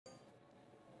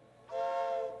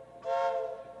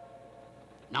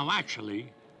Now,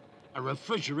 actually, a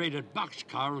refrigerated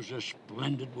boxcar is a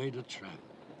splendid way to travel.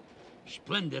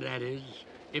 Splendid, that is,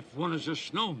 if one is a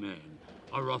snowman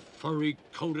or a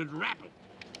furry-coated rabbit.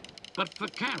 But for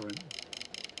Karen...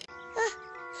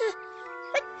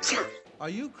 Are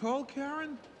you cold,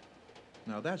 Karen?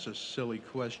 Now, that's a silly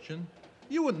question.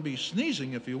 You wouldn't be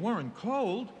sneezing if you weren't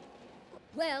cold.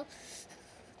 Well,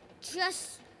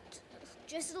 just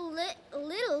a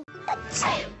little.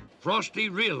 Frosty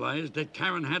realized that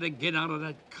Karen had to get out of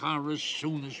that car as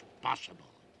soon as possible.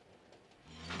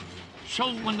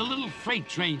 So when the little freight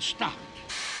train stopped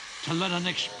to let an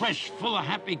express full of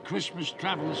happy Christmas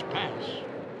travelers pass,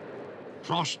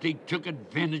 Frosty took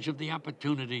advantage of the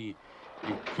opportunity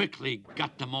and quickly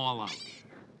got them all out.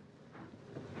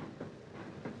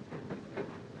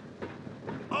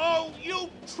 Oh, you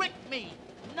tricked me!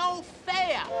 No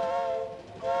fair!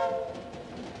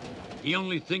 The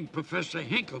only thing Professor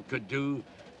Hinkle could do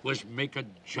was make a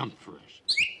jump for us.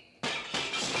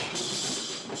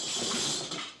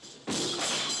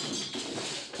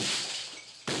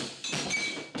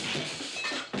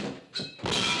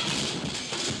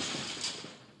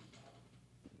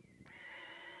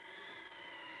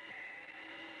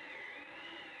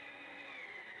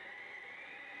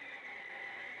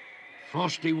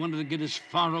 Frosty wanted to get as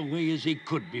far away as he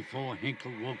could before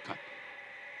Hinkle woke up.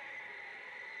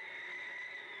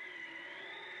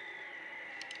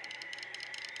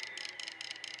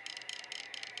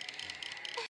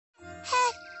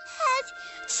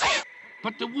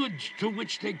 But the woods through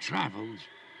which they traveled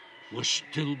were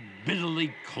still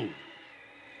bitterly cold.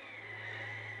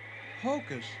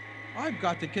 Hocus, I've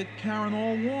got to get Karen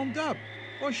all warmed up,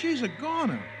 or she's a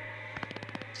goner.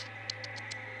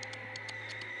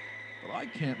 But I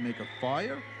can't make a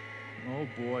fire. Oh,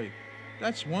 boy.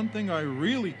 That's one thing I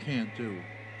really can't do.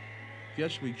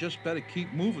 Guess we just better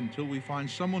keep moving till we find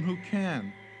someone who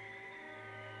can.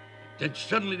 Then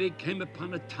suddenly they came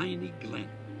upon a tiny glen,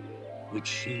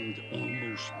 which seemed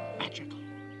almost magical.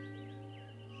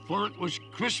 For it was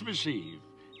Christmas Eve,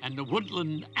 and the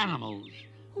woodland animals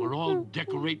were all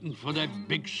decorating for their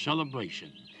big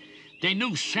celebration. They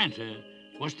knew Santa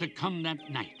was to come that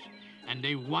night, and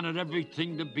they wanted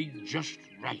everything to be just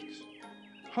right.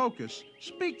 Hocus,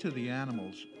 speak to the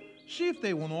animals. See if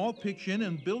they won't all pitch in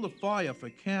and build a fire for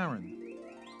Karen.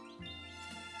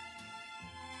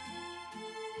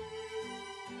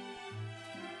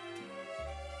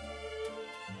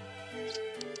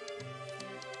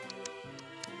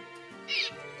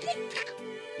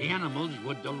 The animals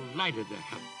were delighted to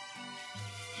help.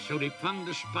 So they found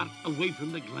a spot away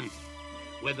from the glen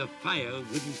where the fire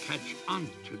wouldn't catch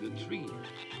onto the trees.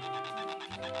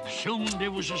 Soon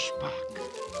there was a spark,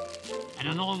 and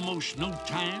in almost no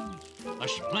time, a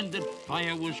splendid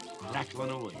fire was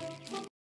crackling away.